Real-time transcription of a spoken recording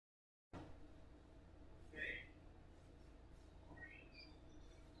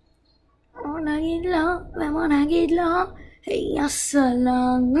wanna get low. Hey,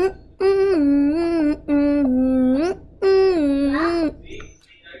 salam.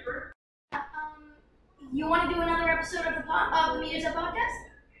 You want to do another episode of the Mi Hu Zeh Podcast?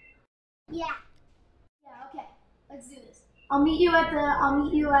 Yeah. Yeah. Okay. Let's do this. I'll meet you at the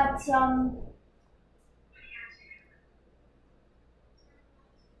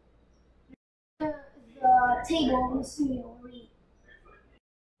table in the studio where we eat.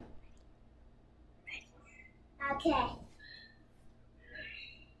 Okay.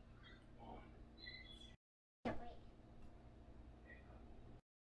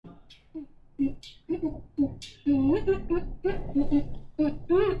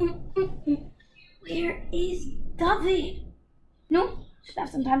 Where is David? No, just have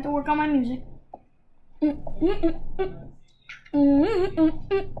some time to work on my music.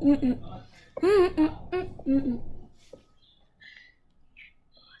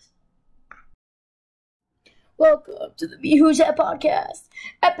 Welcome to the Mi Hu Zeh Podcast,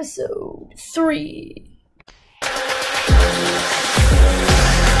 episode 3.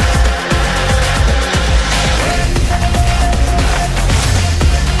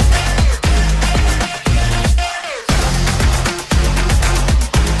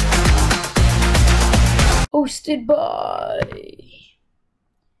 Hosted by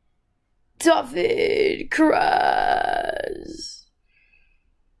David Kraz.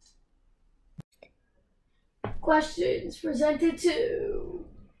 Questions presented to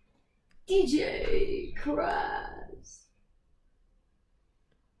DJ Kraz.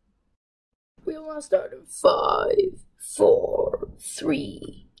 We want to start in 5, 4,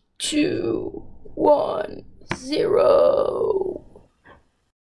 3, 2, 1, 0.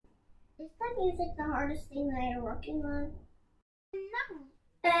 Is that music the hardest thing that you're working on?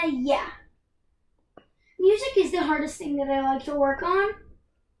 No. Yeah. Music is the hardest thing that I like to work on.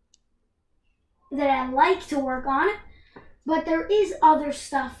 But there is other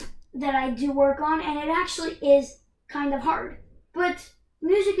stuff that I do work on, and it actually is kind of hard. But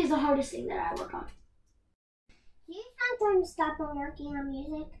music is the hardest thing that I work on. Do you sometimes stop on working on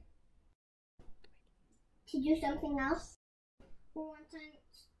music to do something else? Or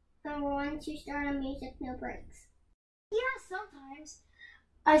once you start on music, no breaks? Yeah, sometimes.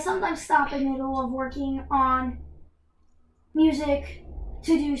 I sometimes stop in the middle of working on music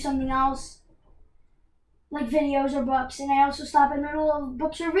to do something else, like videos or books, and I also stop in the middle of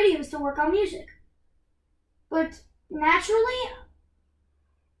books or videos to work on music. But naturally,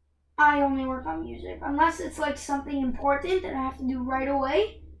 I only work on music, unless it's like something important that I have to do right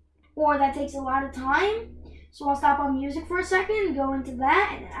away, or that takes a lot of time. So I'll stop on music for a second, go into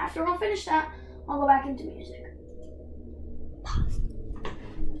that, and then after I'll finish that, I'll go back into music.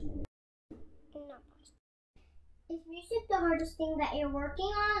 Is music the hardest thing that you're working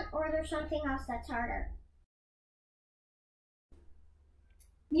on, or is there something else that's harder?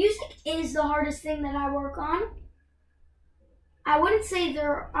 Music is the hardest thing that I work on. I wouldn't say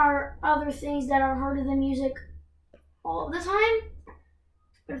there are other things that are harder than music all the time,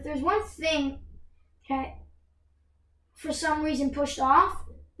 but if there's one thing that for some reason pushed off,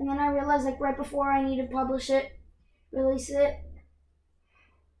 and then I realized like right before I need to release it,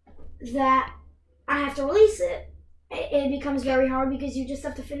 that I have to release it. It becomes very hard because you just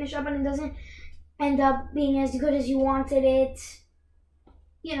have to finish up and it doesn't end up being as good as you wanted it,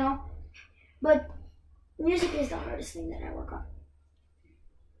 you know. But music is the hardest thing that I work on.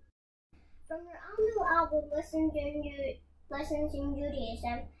 From your own new album, Lessons in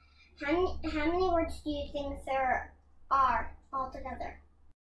Judaism, how many words do you think there are altogether?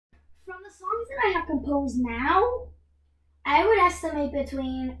 From the songs that I have composed now, I would estimate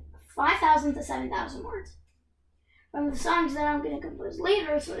between 5,000 to 7,000 words. From the songs that I'm going to compose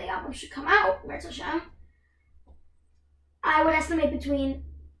later, so the album should come out, Mirz Hashem, I would estimate between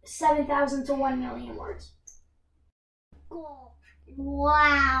 7,000 to 1 million words. Cool.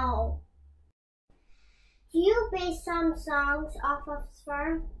 Wow. Do you base some songs off of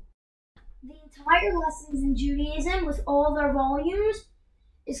Sfarm? The entire Lessons in Judaism, with all their volumes,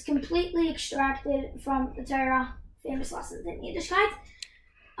 is completely extracted from the Torah, famous lessons in Yiddishkeit.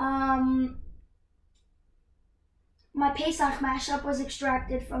 My Pesach mashup was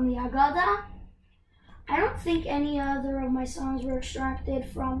extracted from the Haggadah. I don't think any other of my songs were extracted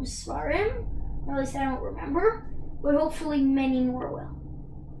from Sfarim, or at least I don't remember, but hopefully many more will.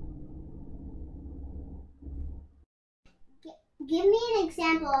 Give me an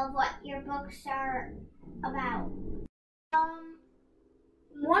example of what your books are about.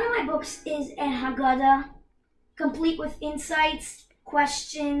 One of my books is a Haggadah, complete with insights,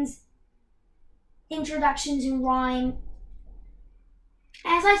 questions, introductions in rhyme,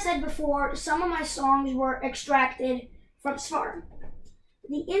 As I said before, some of my songs were extracted from Svarim.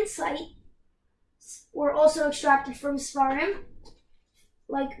 The insights were also extracted from Svarim,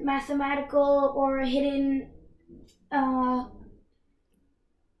 like mathematical or hidden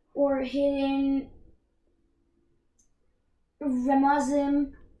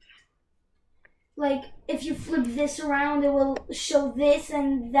remazim. Like if you flip this around, it will show this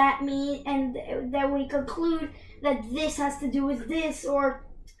and that and then we conclude that this has to do with this, or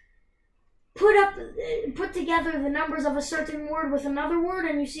put together the numbers of a certain word with another word,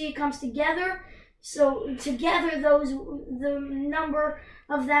 and you see it comes together. So together, the number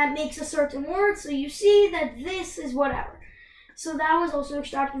of that makes a certain word. So you see that this is whatever. So that was also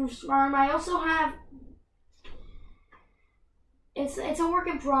extracted from Svarim. I also have. It's a work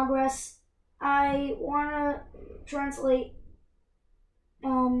in progress. I wanna translate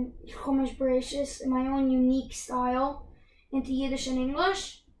Chumash Bereshis in my own unique style into Yiddish and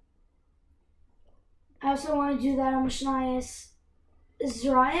English. I also want to do that on Mishnayos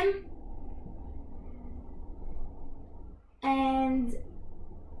Zraim. And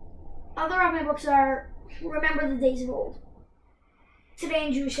other of my books are Remember the Days of Old, Today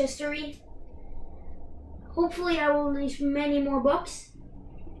in Jewish History. Hopefully I will release many more books.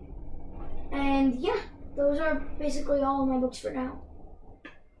 And yeah, those are basically all of my books for now.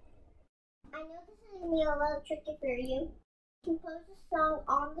 I know this is going to be a little tricky for you. Compose a song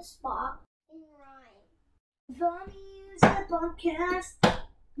on the spot in rhyme. The Mi Hu Zeh Podcast.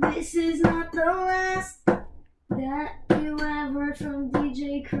 This is not the last that you have heard from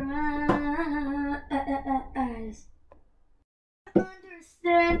DJ Cries.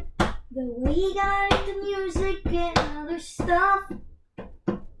 Understand the way he got into music and other stuff.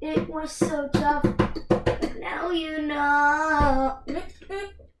 It was so tough, but now you know.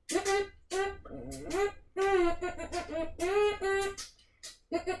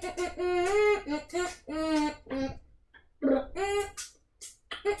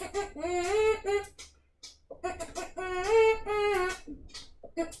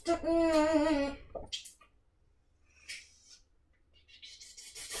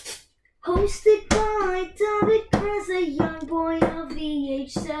 Hosted by David Krez, a young boy of the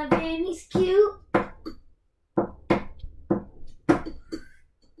age 7. He's cute.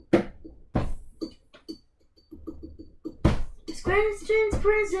 His questions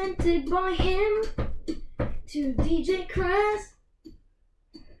presented by him to DJ Krez.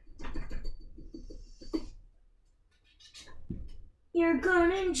 You're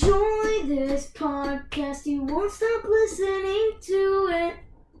gonna enjoy this podcast. You won't stop listening to it.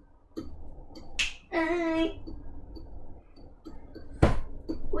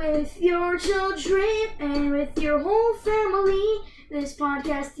 With your children and with your whole family, this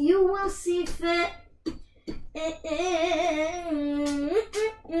podcast you will see fit.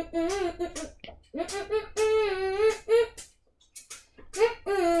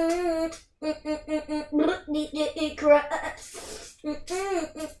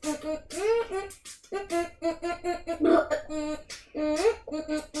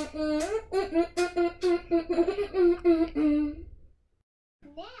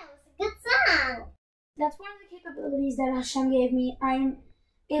 That's one of the capabilities that Hashem gave me. I'm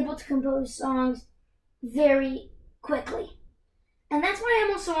able to compose songs very quickly. And that's why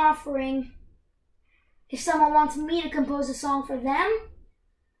I'm also offering, if someone wants me to compose a song for them,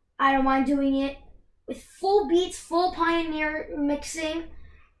 I don't mind doing it with full beats, full Pioneer mixing,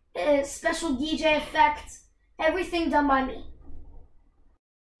 special DJ effects, everything done by me.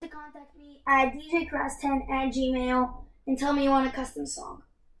 To contact me at djcrass10@gmail and tell me you want a custom song.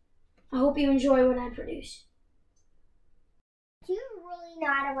 I hope you enjoy what I produce. Do you really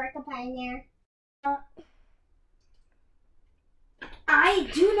know how to work a Pioneer? I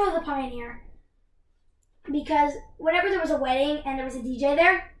do know the Pioneer because whenever there was a wedding and there was a DJ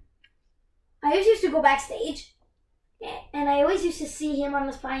there, I always used to go backstage and I always used to see him on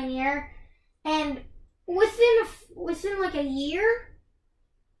this Pioneer, and within like a year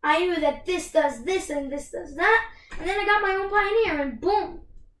I knew that this does this and this does that, and then I got my own Pioneer and boom,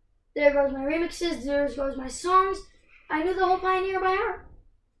 there goes my remixes, there goes my songs. I knew the whole Pioneer by heart.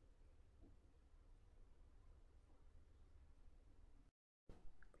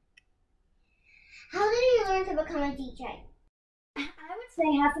 How did you learn to become a DJ? I would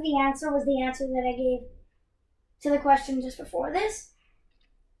say half of the answer was the answer that I gave to the question just before this,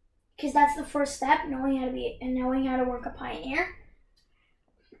 because that's the first step, knowing how to work a Pioneer.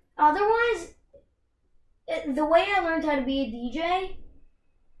 Otherwise, the way I learned how to be a DJ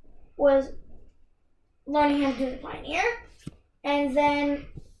was learning how to do the Pioneer, and then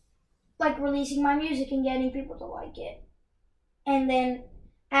like releasing my music and getting people to like it, and then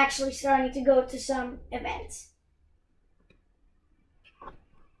actually starting to go to some events.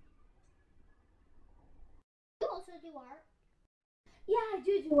 You also do art? Yeah, I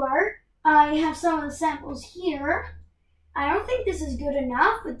do art. I have some of the samples here. I don't think this is good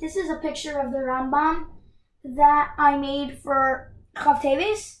enough, but this is a picture of the Rambam that I made for Chav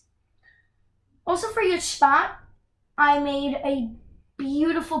Teves. Also for Yud Shvat, I made a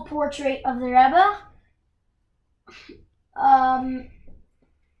beautiful portrait of the Rebbe.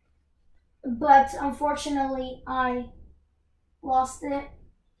 But unfortunately, I lost it.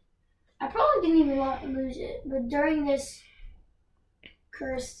 I probably didn't even lose it, but during this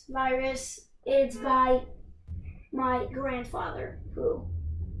cursed virus, it's by my grandfather, who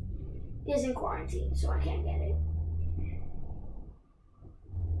is in quarantine, so I can't get it.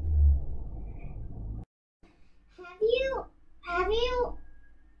 Have you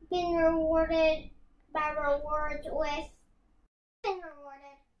been rewarded by rewards with? Been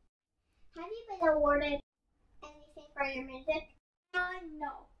rewarded? Have you been awarded anything for your music?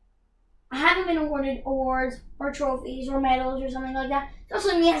 No. I haven't been awarded awards or trophies or medals or something like that.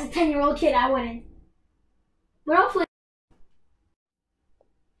 Especially me as a 10-year-old kid, I wouldn't. But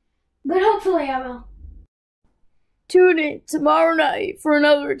hopefully I will. Tune in tomorrow night for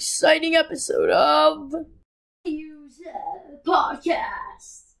another exciting episode of Mi Hu Zeh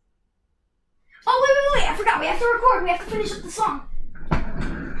Podcast. Oh, wait, I forgot. We have to record. We have to finish up the song.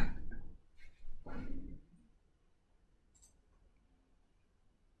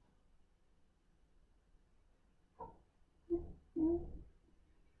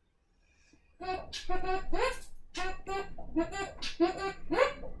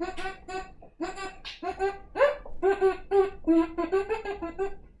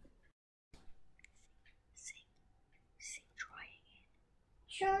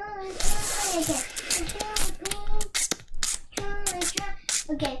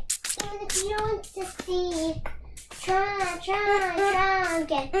 Okay, even if you don't succeed, try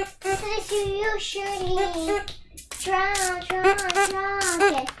again. Unless you should try again.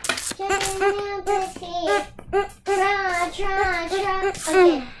 Try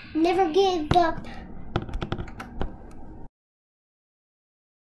again. Never give up.